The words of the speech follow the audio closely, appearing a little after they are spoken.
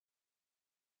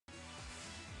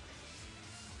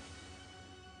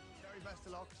Best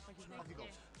of luck. Thank you. Off you go.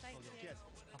 Thank you. Cheers.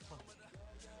 Have fun. What do you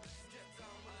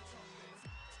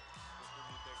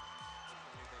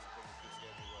think things could get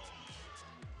any worse?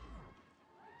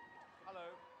 Hello.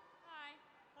 Hi.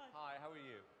 Hi, how are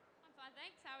you? I'm fine,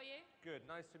 thanks. How are you? Good,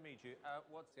 nice to meet you.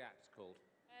 What's the act called?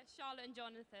 Charlotte and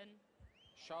Jonathan.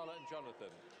 Charlotte and Jonathan.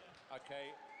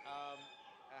 Okay.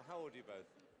 How old are you both?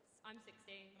 I'm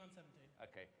 16. And I'm 17.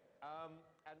 Okay.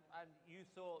 And you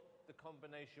thought the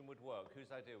combination would work.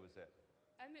 Whose idea was it?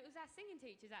 It was our singing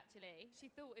teachers, actually. She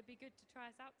thought it'd be good to try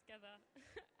us out together.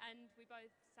 And we both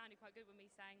sounded quite good when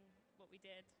we sang what we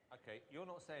did. Okay, you're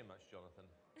not saying much, Jonathan.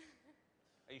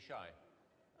 Are you shy?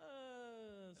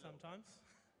 Sometimes.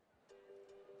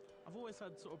 I've always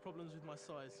had sort of problems with my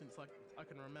size since I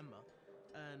can remember.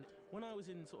 And when I was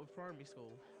in sort of primary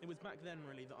school, it was back then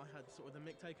really that I had sort of the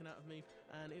mick taken out of me,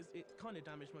 and it kind of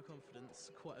damaged my confidence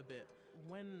quite a bit.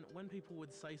 When people would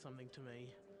say something to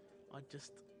me,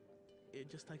 it'd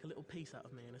just take a little piece out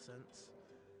of me in a sense.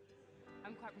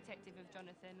 I'm quite protective of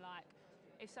Jonathan. Like,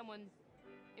 if I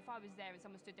was there and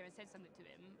someone stood there and said something to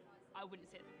him, I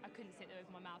couldn't sit there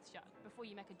with my mouth shut. Before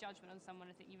you make a judgment on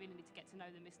someone, I think you really need to get to know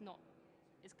them. It's not,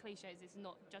 as cliche as it's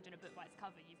not judging a book by its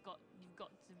cover. You've got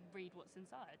to read what's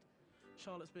inside.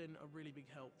 Charlotte's been a really big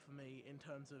help for me in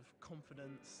terms of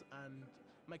confidence and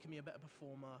making me a better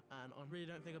performer, and I really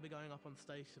don't think I'd be going up on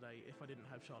stage today if I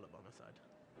didn't have Charlotte by my side.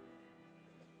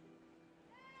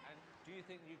 And do you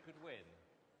think you could win?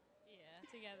 Yeah,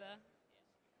 together. Yeah.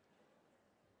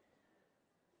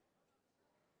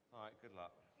 All right, good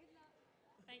luck. Good luck.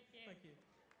 Thank you. Thank you.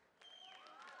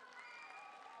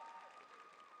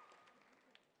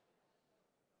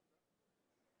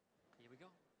 Here we go.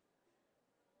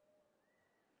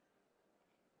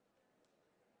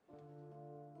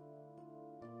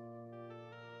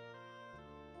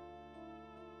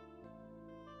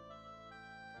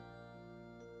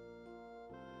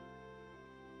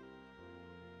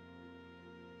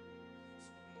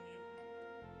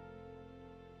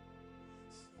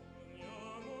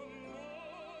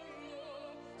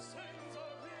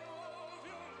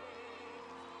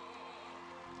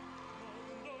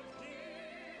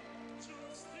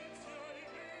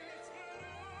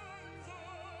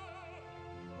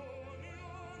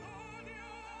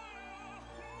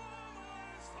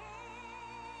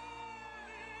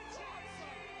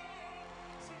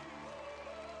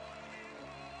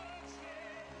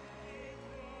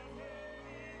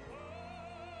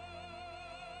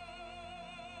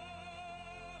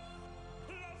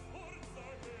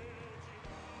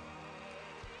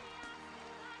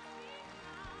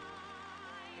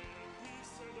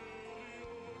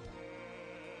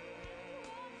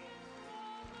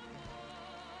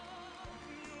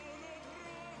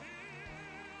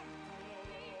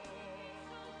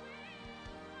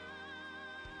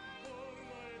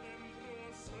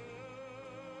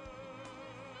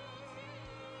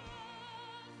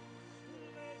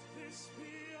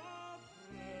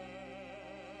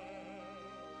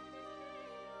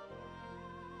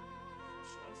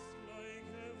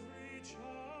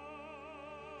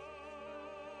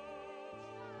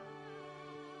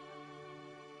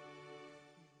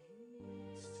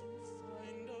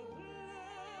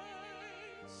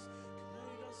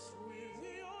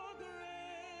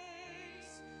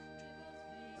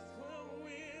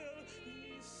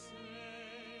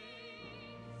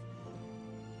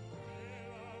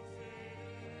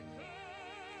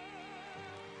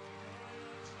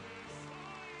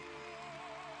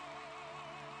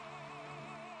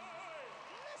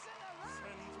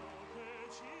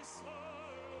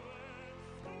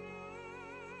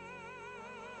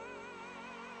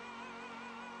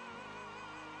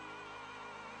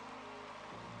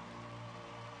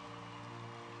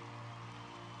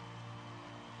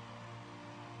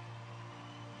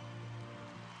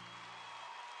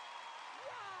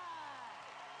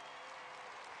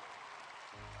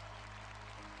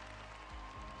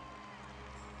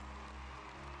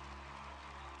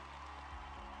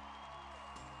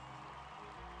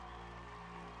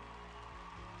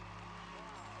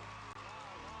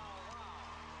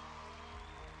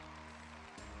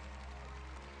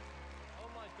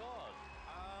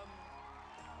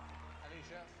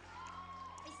 Alicia?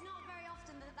 It's not very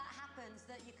often that happens,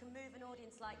 that you can move an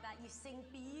audience like that. You sing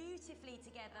beautifully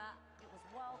together. It was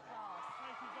world class.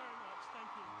 Thank you very much.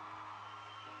 Thank you.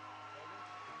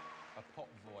 A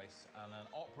pop voice and an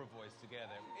opera voice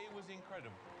together. It was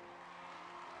incredible.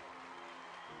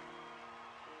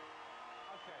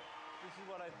 Okay, this is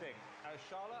what I think.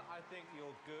 Charlotte, I think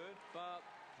you're good, but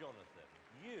Jonathan,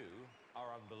 you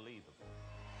are unbelievable.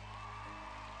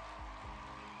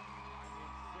 I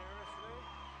mean, seriously?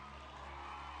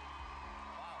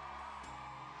 Wow.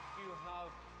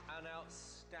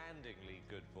 outstandingly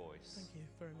good voice. Thank you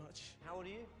very much. How old are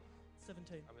you?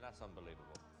 17. I mean, that's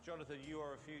unbelievable. Jonathan, you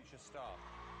are a future star.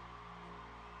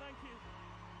 Thank you.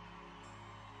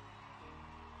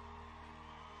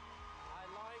 I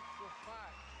like the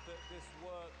fact that this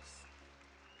works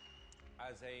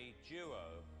as a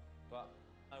duo, but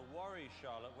I worry,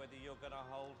 Charlotte, whether you're going to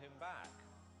hold him back.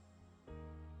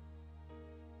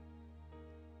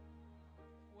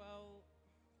 Well,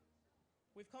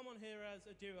 we've come on here as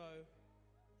a duo,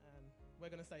 and we're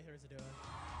going to stay here as a duo.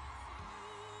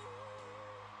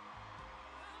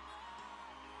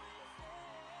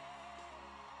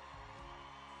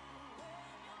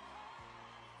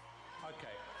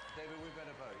 Okay, David, we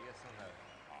better vote, yes or no?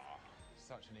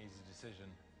 Such an easy decision.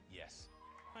 Yes.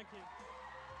 Thank you.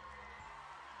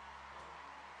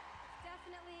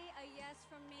 Definitely a yes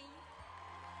from me.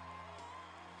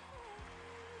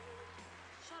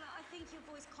 Charlotte, I think your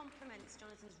voice complements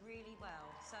Jonathan's really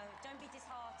well, so don't be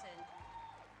disheartened.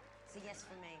 It's a yes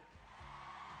from me.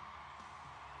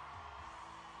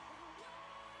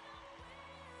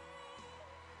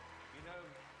 You know,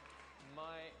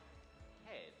 my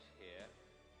head here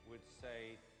would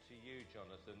say to you,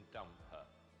 Jonathan, dump her.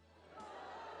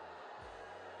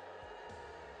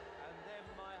 And then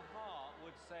my heart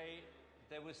would say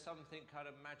there was something kind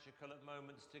of magical at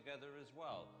moments together as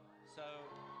well. So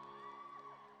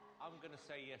I'm going to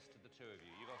say yes to the two of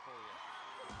you. You got 4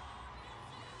 yeses.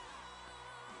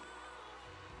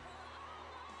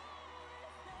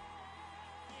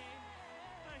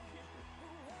 Thank you.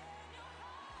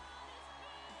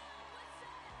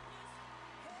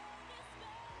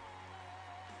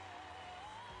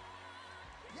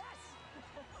 Yes!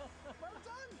 Well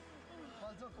done!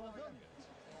 Well done, well done.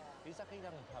 He's like a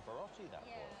young Pavarotti, that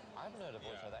boy. I haven't heard a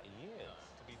voice like that in years.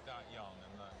 To be that young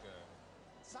and that good.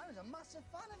 Simon's a massive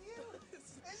fan of you,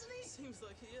 isn't he? Seems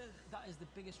like it, yeah. That is the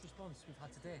biggest response we've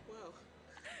had today. Well,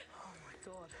 oh my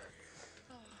God.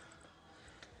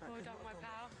 Well done, my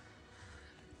pal.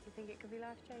 Do you think it could be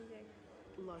life-changing?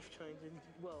 Life-changing.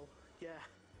 Well, yeah,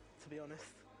 to be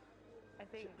honest. I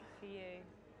think for you,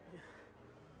 Yeah.